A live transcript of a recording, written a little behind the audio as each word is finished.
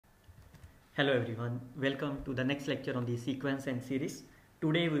Hello everyone, welcome to the next lecture on the sequence and series.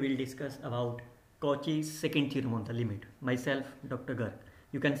 Today we will discuss about Cauchy's second theorem on the limit. Myself, Dr. Garg.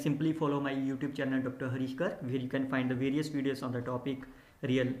 You can simply follow my YouTube channel Dr. Harish Garg, where you can find the various videos on the topic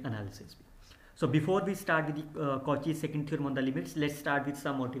real analysis. So before we start with the Cauchy's second theorem on the limits, let's start with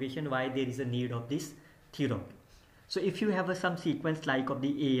some motivation why there is a need of this theorem. So if you have some sequence like of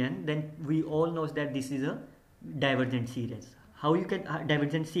the AN, then we all know that this is a divergent series. How you can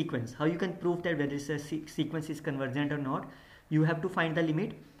divergent sequence, how you can prove that whether a sequence is convergent or not? You have to find the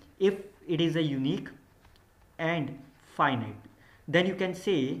limit. If it is a unique and finite, then you can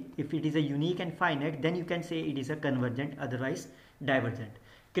say, if it is a unique and finite, then you can say it is a convergent, otherwise divergent.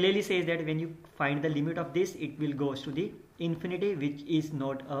 Clearly says that when you find the limit of this, it will goes to the infinity, which is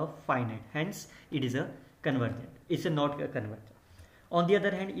not a finite, hence it is a convergent. It's not a convergent. On the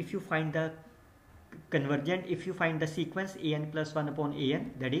other hand, if you find the convergent, if you find the sequence an plus 1 upon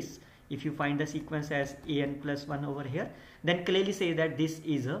an, that is, if you find the sequence as an plus 1 over here, then clearly say that this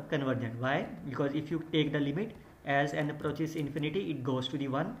is a convergent. Why? Because if you take the limit as n approaches infinity, it goes to the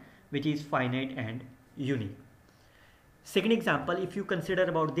 1, which is finite and unique. Second example, if you consider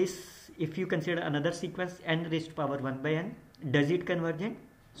about this, if you consider another sequence n raised to power 1 by n, does it convergent?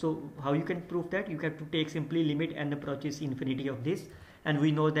 So how you can prove that? You have to take simply limit n approaches infinity of this, and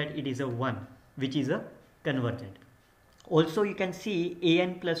we know that it is a 1, which is a convergent. Also you can see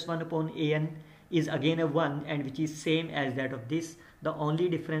an plus 1 upon an is again a 1, and which is same as that of this. The only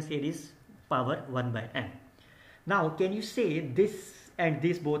difference here is power 1 by n. Now can you say this and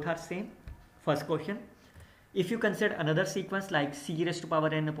this both are same? First question. If you consider another sequence like c raised to power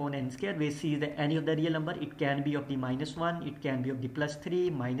n upon n square, where c is any of the real number, it can be of the -1, it can be of the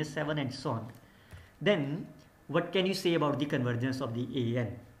 +3, -7, and so on. Then what can you say about the convergence of the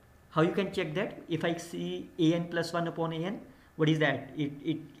an? How you can check that? If I see an plus 1 upon an, what is that?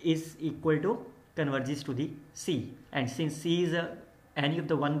 It is equal to converges to the c, and since c is any of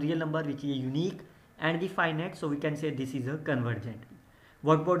the one real number which is unique and the finite, so we can say this is a convergent.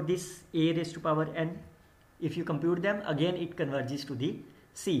 What about this a raised to power n? If you compute them, again it converges to the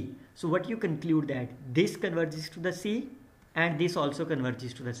c. So what you conclude that this converges to the c, and this also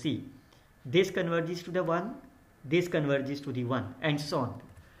converges to the c. This converges to the 1, this converges to the 1, and so on.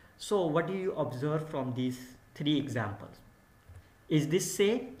 So what do you observe from these three examples? Is this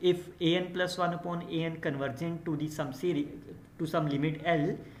say if an plus 1 upon an convergent to the some series to some limit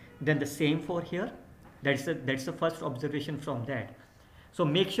L, then the same for here? That's the first observation from that. So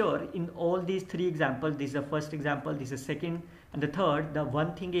make sure in all these three examples, this is the first example, this is second, and the third, the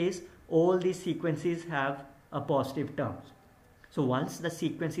one thing is all these sequences have a positive terms. So once the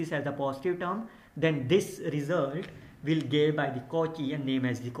sequences has a positive term, then this result will give by the Cauchy and name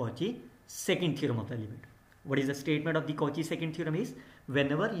as the Cauchy second theorem of the limit. What is the statement of the Cauchy second theorem is,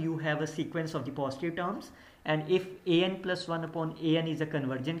 whenever you have a sequence of the positive terms, and if an plus 1 upon an is a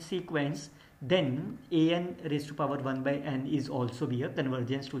convergent sequence, then an raised to power 1 by n is also be a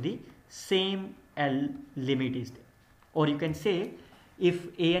convergence to the same L limit is there. Or you can say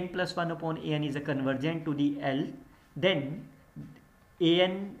if an plus 1 upon an is a convergent to the L, then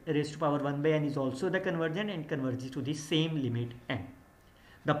an raised to power 1 by n is also the convergent and converges to the same limit n.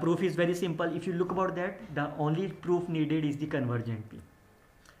 The proof is very simple. If you look about that, the only proof needed is the convergent p.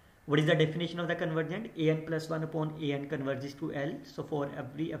 What is the definition of the convergent? An plus 1 upon an converges to L. So for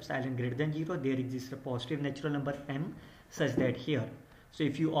every epsilon greater than 0, there exists a positive natural number m, such that here. So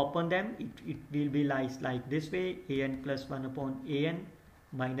if you open them, it will be like this way. An plus 1 upon an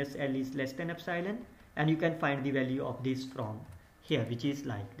minus L is less than epsilon, and you can find the value of this from here, which is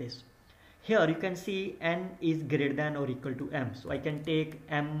like this. Here you can see n is greater than or equal to m, so I can take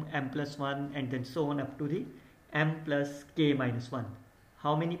m plus 1 and then so on up to the m plus k minus 1.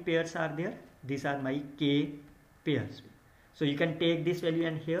 How many pairs are there? These are my k pairs. So you can take this value,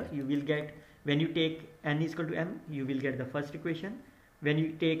 and here you will get, when you take n is equal to m, you will get the first equation. When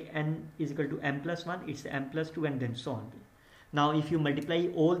you take n is equal to m plus 1, it's m plus 2, and then so on. Now if you multiply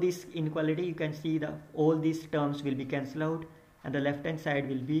all this inequality, you can see that all these terms will be cancelled out, and the left hand side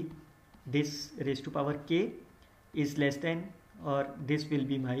will be this raised to power k is less than, or this will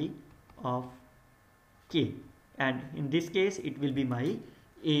be my of k, and in this case it will be my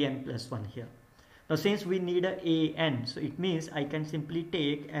an plus 1 here. Now since we need a an, so it means I can simply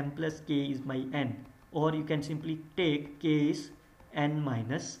take m plus k is my n, or you can simply take k is n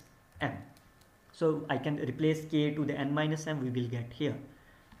minus m. So I can replace k to the n minus m, we will get here.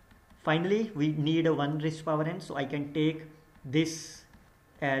 Finally we need a 1 raised to power n, so I can take this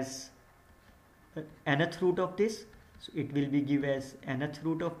as nth root of this, so it will be given as nth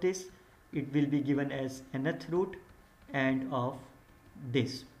root of this, it will be given as nth root and of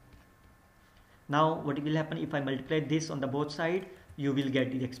this. Now what will happen if I multiply this on the both side, you will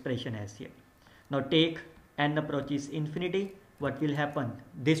get the expression as here. Now take n approaches infinity, what will happen?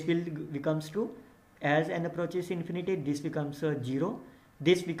 This will becomes to, as n approaches infinity, this becomes a 0,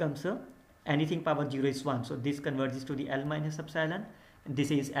 this becomes a, anything power 0 is 1, so this converges to the L minus epsilon, and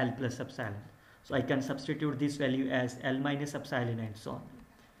this is L plus epsilon. So I can substitute this value as L minus epsilon and so on.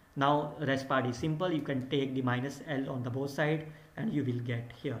 Now rest part is simple, you can take the minus L on the both side and you will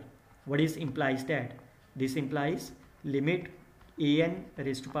get here. What is implies that? This implies limit an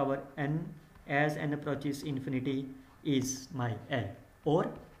raised to power n as n approaches infinity is my L,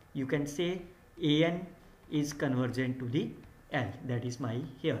 or you can say an is convergent to the L, that is my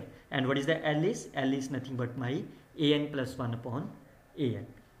here. And what is the L is? L is nothing but my an plus 1 upon an.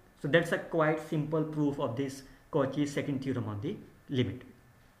 So that's a quite simple proof of this Cauchy's second theorem on the limit.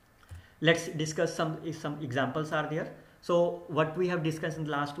 Let's discuss some examples are there. So what we have discussed in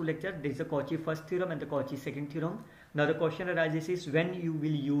the last two lectures, there is the Cauchy first theorem and the Cauchy second theorem. Now the question arises is when you will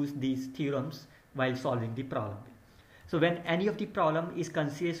use these theorems while solving the problem. So when any of the problem is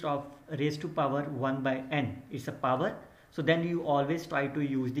consists of raised to power 1 by n, it's a power, so then you always try to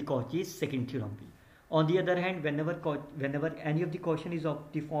use the Cauchy's second theorem. On the other hand, whenever any of the question is of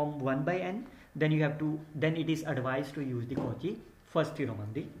the form 1 by n, then it is advised to use the Cauchy first theorem on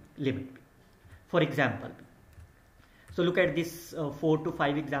the limit. For example, so look at this 4 to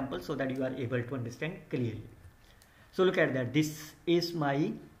 5 examples so that you are able to understand clearly. So look at that, this is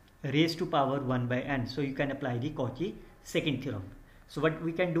my raised to power 1 by n, so you can apply the Cauchy second theorem. So what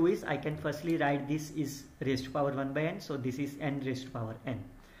we can do is, I can firstly write this is raised to power 1 by n, so this is n raised to power n.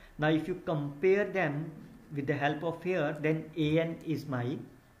 Now if you compare them with the help of here, then an is my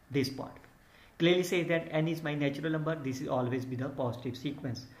this part. Clearly says that n is my natural number, this is always be the positive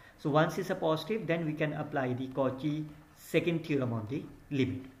sequence. So once it's a positive, then we can apply the Cauchy second theorem on the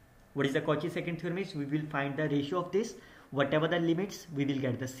limit. What is the Cauchy second theorem is? We will find the ratio of this, whatever the limits, we will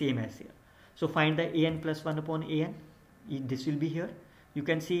get the same as here. So find the an plus 1 upon an, this will be here. You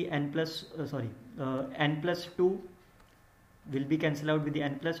can see n plus 2 will be cancelled out with the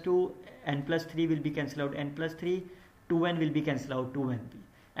n plus 2, n plus 3 will be cancelled out n plus 3, 2n will be cancelled out 2n,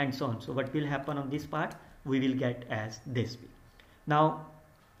 and so on. So what will happen on this part? We will get as this. Now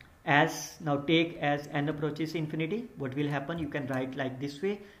take as n approaches infinity, what will happen? You can write like this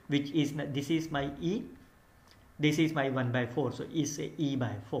way, which is, this is my e, this is my 1 by 4, so is a e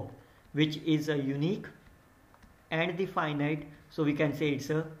by 4, which is a unique and the finite, so we can say it's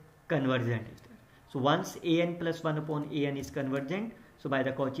a convergent. So once an plus 1 upon an is convergent, so by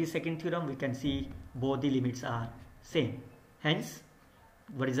the Cauchy second theorem we can see both the limits are same. Hence,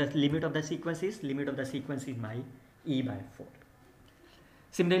 what is the limit of the sequence is? Limit of the sequence is my e by 4.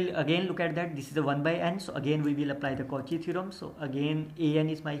 Similarly, again look at that, this is a 1 by n, so again we will apply the Cauchy theorem. So again an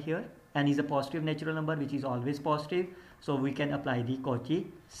is my here, n is a positive natural number which is always positive, so we can apply the Cauchy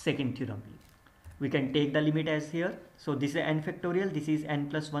second theorem. We can take the limit as here, so this is n factorial, this is n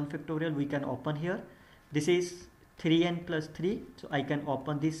plus 1 factorial, we can open here, this is 3n plus 3, so I can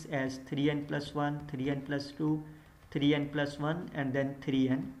open this as 3n plus 1, 3n plus 2, 3n plus 1, and then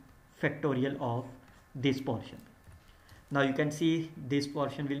 3n factorial of this portion. Now you can see this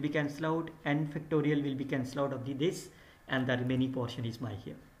portion will be cancelled out, n factorial will be cancelled out of this, and the remaining portion is my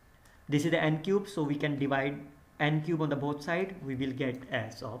here. This is the n cube, so we can divide n cube on the both side, we will get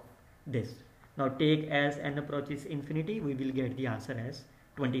as of this. Now take as n approaches infinity, we will get the answer as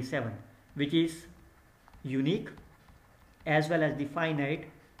 27, which is unique as well as the finite,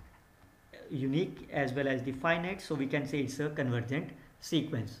 so we can say it's a convergent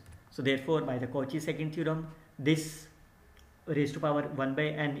sequence. So therefore by the Cauchy second theorem, this raised to power 1 by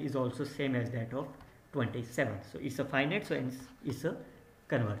n is also same as that of 27. So it's a finite, so it's a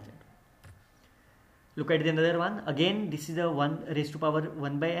convergent. Look at the another one. Again, this is a 1 raised to power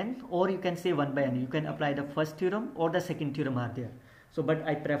 1 by n, or you can say 1 by n. You can apply the first theorem or the second theorem are there. So, but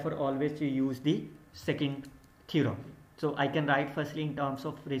I prefer always to use the second theorem. So I can write firstly in terms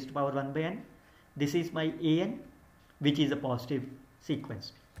of raised to power 1 by n. This is my an, which is a positive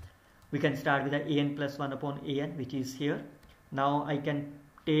sequence. We can start with the an plus 1 upon an, which is here. Now I can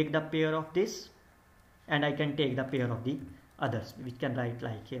take the pair of this, and I can take the pair of the others, which can write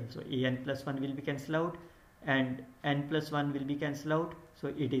like here. So an plus 1 will be cancelled out and n plus 1 will be cancelled out, so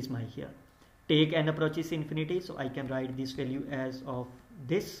it is my here. Take n approaches infinity, so I can write this value as of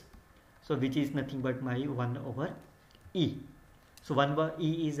this, so which is nothing but my 1 over e. So 1 over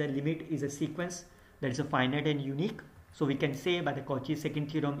e is a limit, is a sequence that is a finite and unique, so we can say by the Cauchy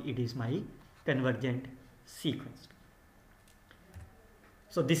second theorem it is my convergent sequence.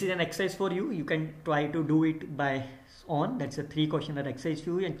 So this is an exercise for you. You can try to do it by on. That's a 3 questioner exercise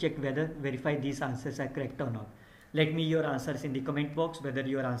for you, and check whether verify these answers are correct or not. Let me your answers in the comment box whether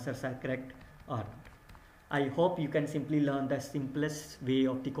your answers are correct or not. I hope you can simply learn the simplest way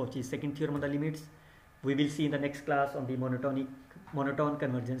of the Cauchy's second theorem on the limits. We will see in the next class on the monotone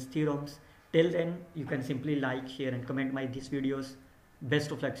convergence theorems. Till then, you can simply like, share and comment these videos.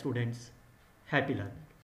 Best of luck students. Happy learning.